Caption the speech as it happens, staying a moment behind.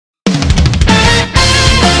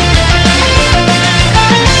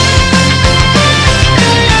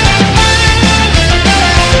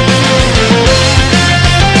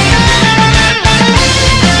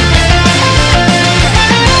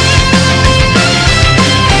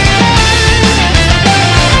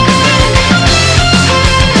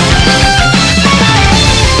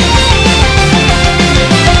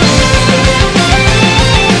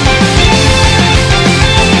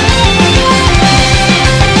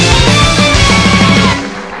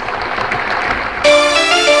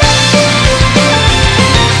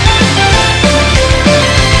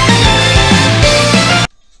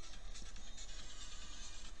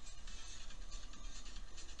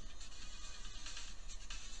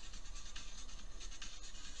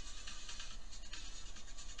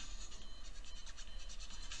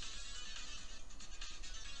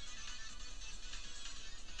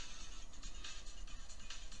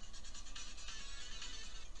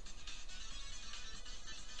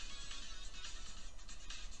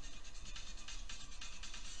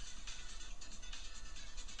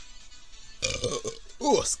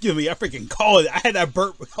Oh, excuse me, I freaking called it. I had that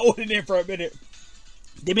burp holding it in for a minute.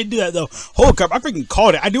 They didn't do that though. Holy crap, I freaking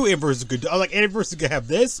called it. I knew Inverse is good. I was like, Inverse is gonna have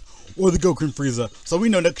this or the Goku and Frieza. So we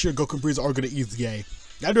know next year Goku and Frieza are gonna EZA.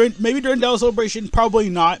 Now maybe during Dallas Celebration, probably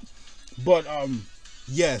not. But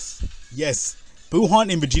yes.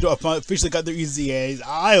 Buuhan and Vegito officially got their EZAs.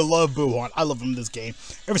 I love Buuhan. I love him in this game.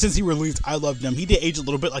 Ever since he released, I loved him. He did age a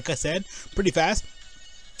little bit, like I said, pretty fast.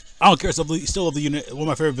 I don't care, still love the unit, one of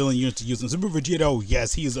my favorite villain units to use. And Super Vegito,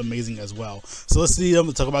 yes, he is amazing as well. So let's see them,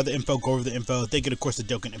 let's talk about the info, go over the info. Thank you, of course, the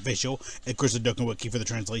Dokkan Official, and of course, the Dokkan Wiki for the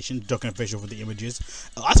translation, Dokkan Official for the images.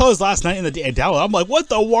 I saw this last night in the download. I'm like, what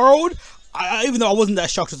the world? Even though I wasn't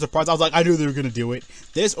that shocked or surprised, I was like, I knew they were going to do it.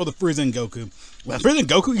 This or the Frieza and Goku. When Frieza and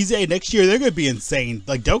Goku EZA next year, they're going to be insane.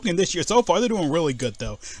 Like, Dokkan this year, so far, they're doing really good,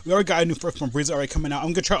 though. We already got a new first one, Frieza already coming out.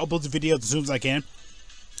 I'm going to try to upload the videos as soon as I can.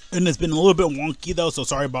 And it's been a little bit wonky though, so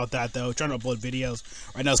sorry about that though. Trying to upload videos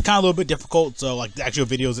right now, it's kind of a little bit difficult. So like the actual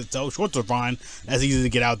videos itself, shorts are fine. That's easy to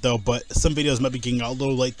get out though, but some videos might be getting out a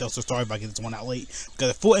little late though. So sorry if I get this one out late. We got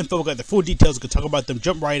the full info, we got the full details. We can talk about them.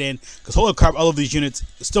 Jump right in, because holy crap, I love these units.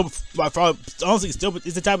 Still, honestly, still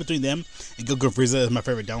it's a tie between them and Goku and Frieza is my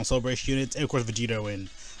favorite Down Celebration units, and of course Vegito and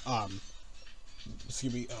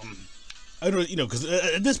excuse me, I don't, you know, because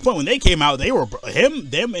at this point when they came out, they were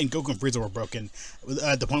them and Goku and Frieza were broken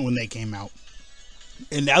at the point when they came out.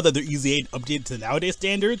 And now that they're EZA updated to nowadays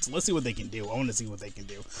standards, let's see what they can do. I want to see what they can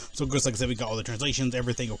do. So, of course, like I said, we got all the translations,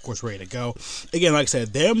 everything, of course, ready to go. Again, like I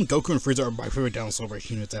said, Goku and Frieza are my favorite Down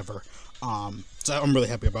Celebration units ever. So I'm really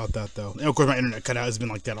happy about that, though. And of course, my internet cutout has been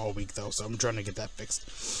like that all week, though. So I'm trying to get that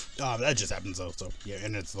fixed. That just happens, though. So yeah,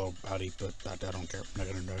 internet's a little outy, but I don't care.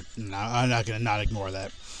 I'm not gonna not ignore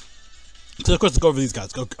that. So of course, let's go over these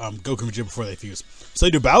guys. Goku and Vegeta before they fuse. So they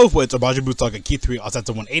do battle with Blitz or Baja Boots like a key 3 offset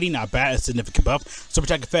to 180, not bad, a significant buff. Super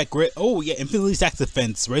attack effect, grit. Oh yeah, infinitely stacks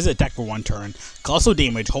defense, raise the attack for 1 turn, colossal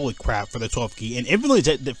damage, holy crap, for the 12 key, and infinitely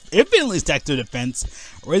stacks their defense,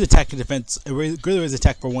 raise attack and defense, greatly raise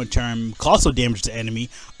attack for 1 turn, colossal damage to enemy.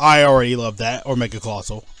 I already love that, or mega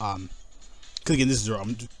colossal. Cause again, this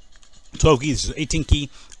is 12 keys, 18 key.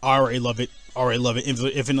 I already love it.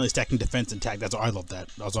 Infinitely stacking defense and attack. That's all. I love that.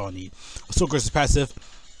 That's all I need. So, of course, passive.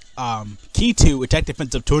 Key 2, attack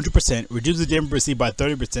defense of 200%, reduces the damage received by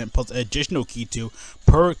 30%, plus additional key 2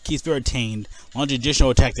 per key sphere attained. Launch additional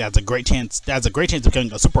attack that has a great chance. of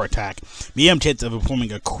killing a super attack. Medium chance of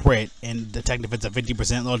performing a crit, and attack defense of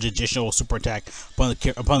 50%. Launch additional super attack upon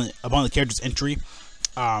the character's entry.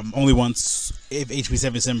 Only once if HP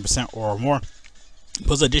 77% or more.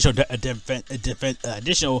 Plus additional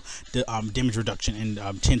damage reduction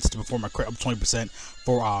and chance to perform a crit up 20%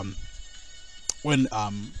 for when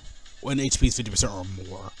HP is 50% or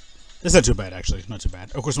more. That's not too bad, actually. Not too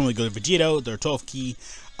bad. Of course, when we go to Vegito, their 12 key,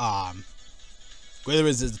 greater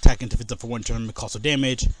is attack and defensive for 1 turn, colossal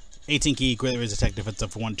damage. 18 key, greater is attack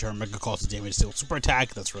defensive for 1 turn, mega colossal damage, still super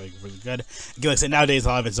attack. That's really good. Again, like I said, nowadays a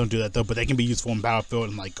lot of events don't do that though, but they can be useful in Battlefield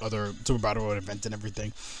and like other Super Battle Road events and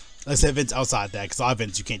everything. Like I said, events outside that, because a lot of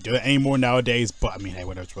events you can't do it anymore nowadays, but I mean, hey,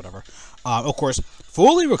 whatever. Of course,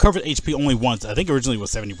 fully recovered HP only once. I think originally it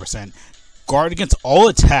was 70%. Guard against all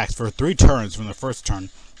attacks for 3 turns from the first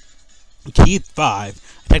turn. Key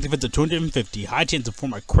 5, attack defense of 250, high chance to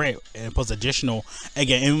form a crit, and plus additional,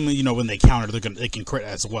 again, and, you know, when they counter, they can crit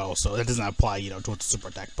as well, so that doesn't apply, you know, towards the super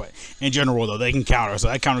attack, but in general, though, they can counter, so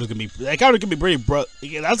that counter can be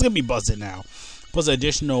pretty, that's gonna be busted now. Plus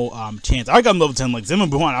additional chance. I got level 10 links. Them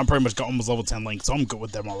and Buuhan, I pretty much got almost level 10 links, so I'm good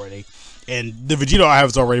with them already. And the Vegito I have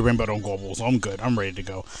is already rainbowed on global, so I'm good. I'm ready to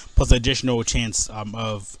go. Plus additional chance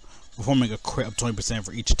of performing a crit up 20%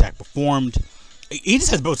 for each attack performed. He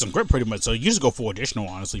just has built some crit pretty much, so you just go full additional,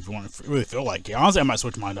 honestly, if you want to really feel like it. Honestly, I might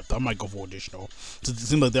switch mine up, though. I might go full additional. So it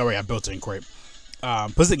seems like they already have built-in crit.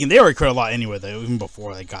 Plus, again, they already crit a lot anyway, though, even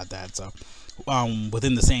before they got that, so.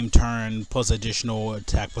 Within the same turn, plus additional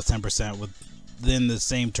attack plus 10% within the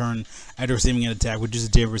same turn after receiving an attack, reduces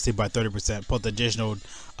damage received by 30%, plus additional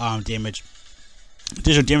damage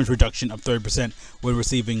reduction of 30% when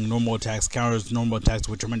receiving normal attacks, counters normal attacks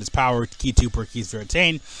with tremendous power, key 2 per key sphere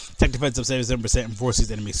attained, attack defense of 77%, and forces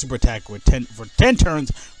enemy super attack with 10 turns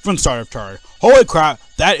from start of turn. Holy crap,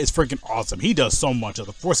 that is freaking awesome. He does so much.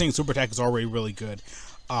 The forcing super attack is already really good.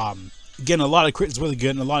 Again, a lot of crit is really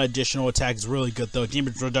good, and a lot of additional attack is really good, though.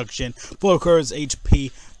 Damage reduction, full occurs,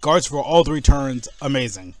 HP, guards for all 3 turns,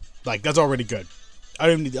 amazing. Like, that's already good.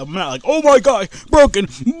 I'm not like, oh my gosh, broken,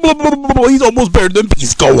 blah, blah, blah, blah, he's almost better than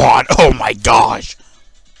Beast, go on, oh my gosh.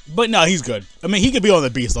 But no, he's good. I mean, he could be on the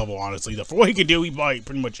Beast level, honestly. For what he can do, he probably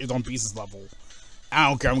pretty much is on Beast's level. I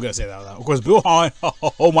don't care, I'm going to say that loud. Of course, Buuhan,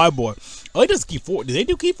 oh my boy. Oh, he does key 4. Did they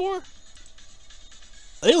do key 4?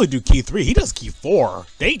 They only do key 3. He does key 4.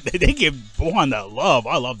 They give Buhan that love.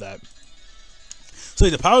 I love that. So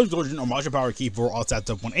the power explosion or martial power key 4 all stats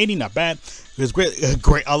up 180. Not bad. Because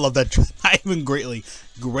great. I love that. Not even greatly.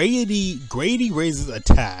 Grady raises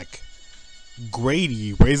attack.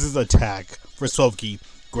 Grady raises attack for 12 key.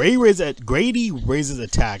 Grady raises attack. Grady raises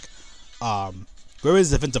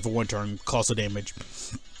defensive for 1 turn. Colossal damage.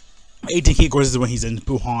 18 key, of course, is when he's in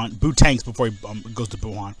Buhan. Boo tanks before he goes to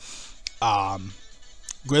Buhan.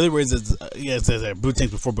 Grady raises, it says Boo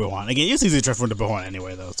tanks before Buhan. Again, it's easy to transfer to Buhan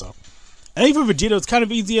anyway, though, so. I think for Vegeta, it's kind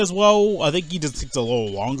of easy as well. I think he just takes a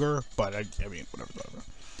little longer, but I mean, whatever.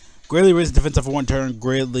 Greatly raises defensive for 1 turn.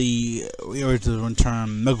 Greatly raises 1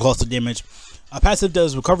 turn. Mega colossal damage. Passive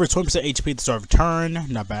does recover 20% HP at the start of a turn.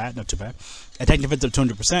 Not bad, not too bad. Attack defensive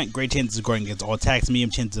 200%. Great chances of going against all attacks. Medium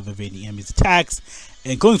chances of evading enemies' attacks.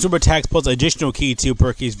 Including super attacks plus additional key 2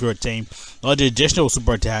 per key's viewer team. Large additional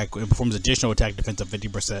super attack and performs additional attack defense of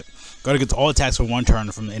 50%. Guard against all attacks for 1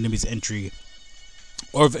 turn from the enemy's entry.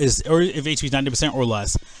 Or if HP is 90% or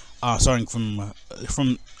less, starting from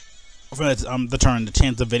the turn, the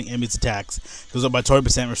chance of evading enemies' attacks goes up by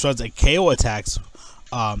 20%. Restores a KO attacks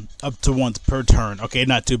up to once per turn. Okay,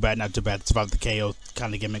 not too bad, not too bad. Survive the KO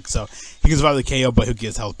kind of gimmick, so he can survive the KO, but he'll get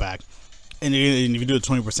his health back. And if you do it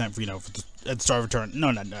 20% for at the start of a turn, no,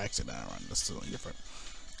 actually, that's totally different.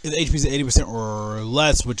 If the HP is 80% or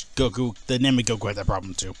less, which Goku, the Namek Goku had that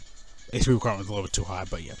problem too. HP requirement is a little bit too high,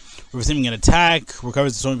 but yeah. Receiving an attack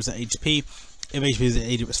recovers 20% HP. If HP is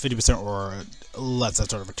 50% or less, that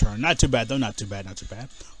sort of a turn. Not too bad though, not too bad.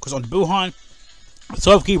 Of course, on the Buhan,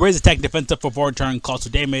 12 key raises attack defensive for 4 turn,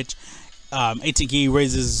 colossal damage. 18 key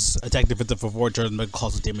raises attack defensive for 4 turns, mega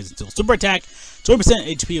colossal damage until super attack.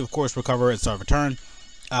 20% HP, of course, recover at start of a turn.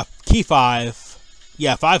 Key 5,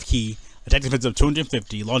 5 key, attack defensive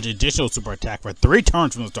 250, launch additional super attack for 3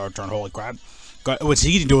 turns from the start of turn. Holy crap. Which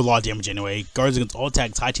he can do a lot of damage anyway. Guards against all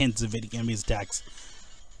attacks, high chances of evading enemies' attacks.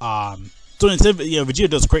 So instead of, Vegeta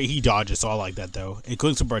does great, he dodges, so I like that though.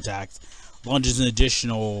 Including super attacks. Launches an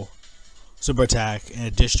additional super attack and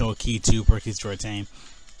additional key 2 per key to retain.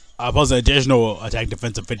 Plus an additional attack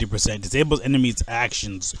defense of 50%. Disables enemies'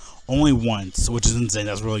 actions only once, which is insane.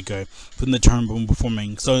 That's really good. From the turn when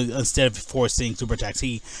performing. So instead of forcing super attacks,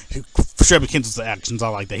 he straight up cancels the actions. I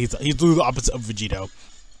like that. He's literally the opposite of Vegito.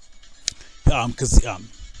 Because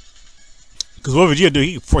what Vegeta do,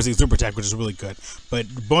 he forcing super attack, which is really good.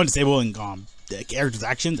 But bonus disabling the character's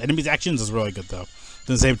actions, enemies' actions is really good though.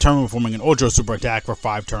 Then the same turn performing an ultra super attack for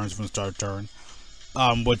 5 turns from the start of turn.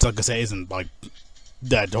 Which, like I say, isn't like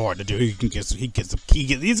that hard to do. He's gonna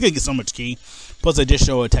get so much key. Plus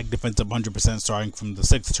additional attack defense of 100% starting from the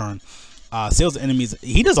 6th turn. Sales enemies.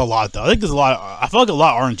 He does a lot though. I think there's a lot. I feel like a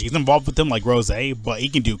lot of RNGs involved with him, like Rose, but he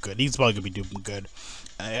can do good. He's probably gonna be doing good.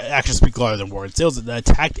 Actions speak louder than words. Sales the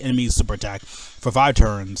attacked enemy's super attack for 5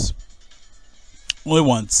 turns. Only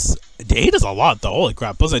once. He does a lot though. Holy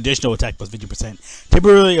crap. Plus additional attack plus 50%.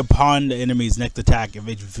 Temporarily upon the enemy's next attack if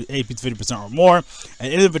HP is 50% or more. At the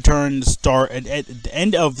end of the turn, at the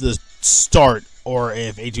end of the start, or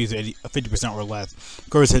if HP is 50% or less,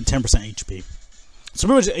 covers 10% HP. So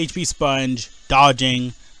pretty much HP sponge,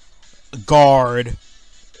 dodging, guard,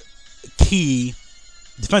 key,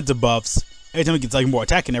 defensive buffs. Every time he gets like more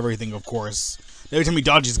attack and everything, of course. Every time he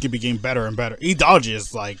dodges, he can be getting better and better. He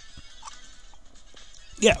dodges like,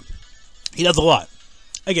 yeah, he does a lot.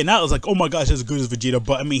 Again, not as like, oh my gosh, as good as Vegeta,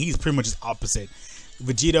 but I mean, he's pretty much the opposite.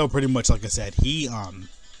 Vegeta, pretty much like I said, he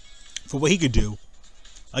for what he could do,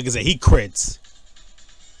 like I said, he crits.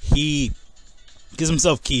 He gives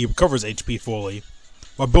himself key, recovers HP fully.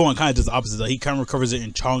 While Bowen kind of does the opposite. Though. He kind of recovers it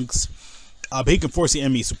in chunks. But he can force the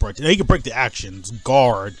enemy support. He can break the actions,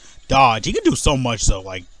 guard, dodge. He can do so much though,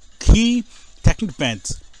 like key, attacking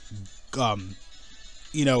defense,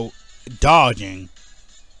 dodging,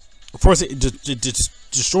 forcing,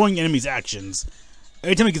 just destroying enemies' actions.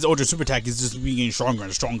 Every time he gets ultra super attack, he's just getting stronger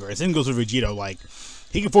and stronger. And same goes with Vegito. Like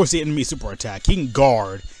he can force the enemy super attack. He can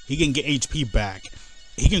guard. He can get HP back.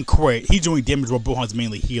 He can crit. He's doing damage while Buhan's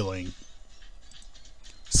mainly healing.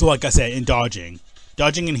 So like I said, in dodging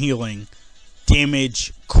and healing,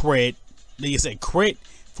 damage, crit. Like I said, crit,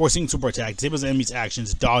 forcing super attack, disables enemies'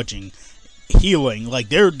 actions, dodging, healing. Like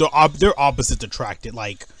they're opposites attracted.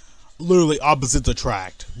 Like literally opposites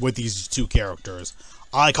attract with these two characters.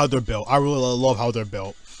 I like how they're built. I really love how they're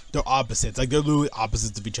built. They're opposites. Like they're literally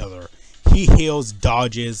opposites of each other. He heals,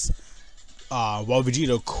 dodges, while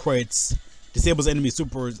Vegito crits, disables enemy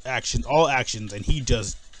super actions, all actions, and he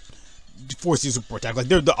just forces super attack. Like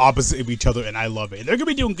they're the opposite of each other, and I love it. And they're gonna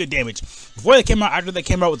be doing good damage. Before they came out, after they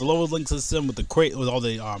came out with the lower link system, with the crit, with all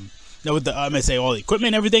the Now with the MSA, all the equipment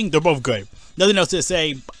and everything, they're both good. Nothing else to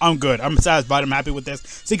say. I'm good. I'm satisfied. I'm happy with this.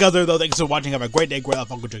 See you guys later, though. Thanks for watching. Have a great day. Great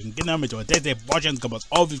luck. Uncle Chicken. Get them. Enjoy the day. Watching. Come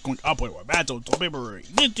all of you going up with bad. So people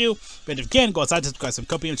need to. But if you can, go outside, subscribe, some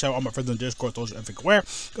company, and check out all my friends on Discord, social, everywhere.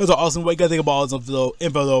 Those are awesome. What you guys think about all this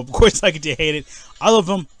info, though? Of course, like it, you hate it. I love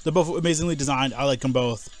them. They're both amazingly designed. I like them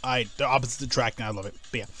both. They're opposite attract, and I love it.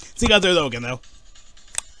 But yeah, see you guys there, though. Again, though.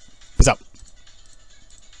 Peace out.